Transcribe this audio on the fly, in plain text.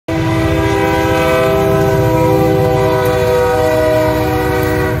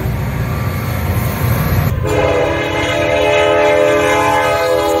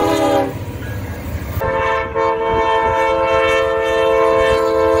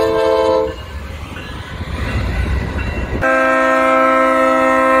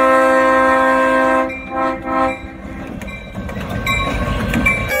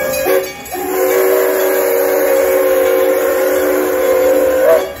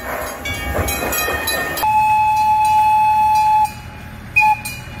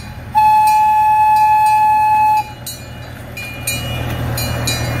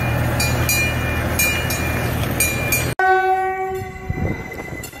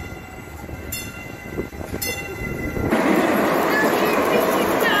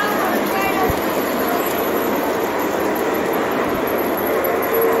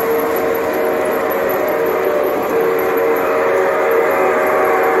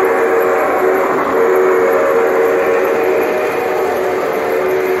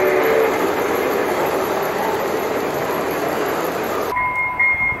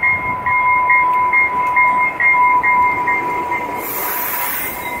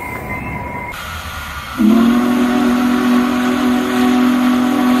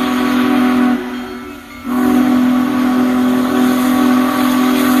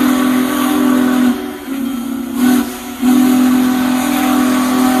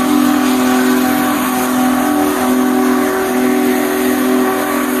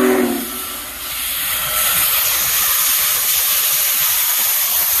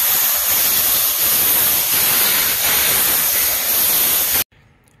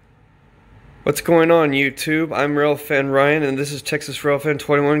What's going on, YouTube? I'm Railfan Ryan, and this is Texas Railfan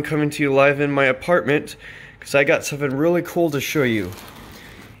 21 coming to you live in my apartment because I got something really cool to show you.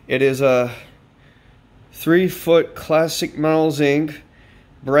 It is a 3-foot classic Miles Inc.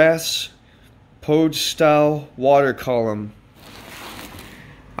 brass Poage style water column.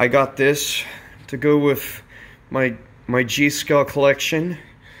 I got this to go with my G-Scale collection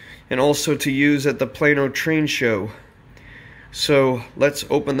and also to use at the Plano train show. So let's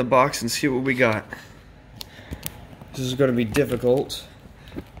open the box and see what we got. This is going to be difficult.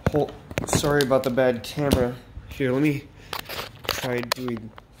 Sorry about the bad camera. Here, let me try doing...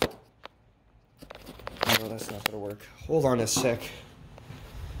 No, that's not going to work. Hold on a sec.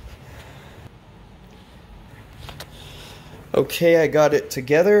 Okay, I got it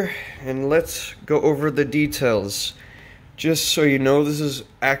together, and let's go over the details. Just so you know, this is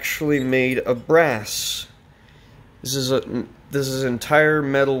actually made of brass. This is entire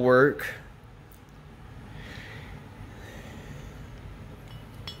metal work.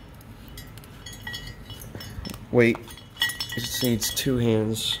 Wait, it just needs 2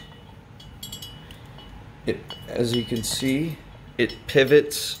 hands. As you can see, it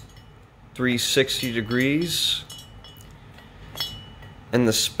pivots 360 degrees, and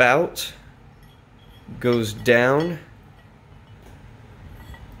the spout goes down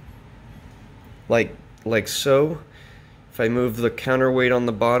like so. If I move the counterweight on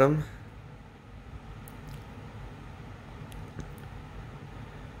the bottom,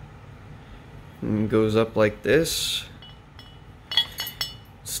 and goes up like this.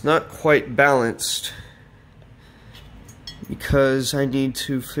 It's not quite balanced because I need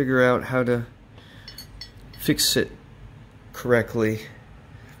to figure out how to fix it correctly.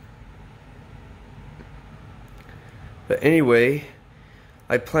 But anyway,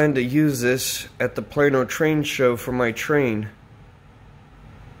 I plan to use this at the Plano train show for my train.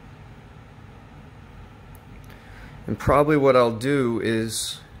 And probably what I'll do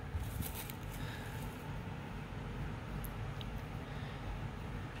is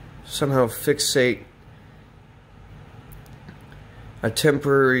somehow fixate a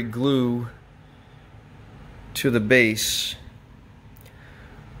temporary glue to the base.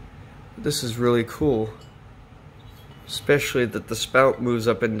 This is really cool. Especially that the spout moves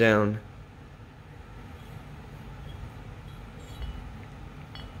up and down.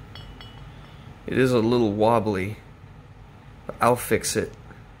 It is a little wobbly, but I'll fix it.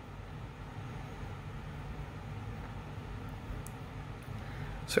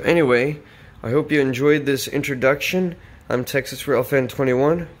 So anyway, I hope you enjoyed this introduction. I'm Texas Railfan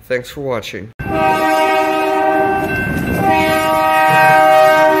 21. Thanks for watching.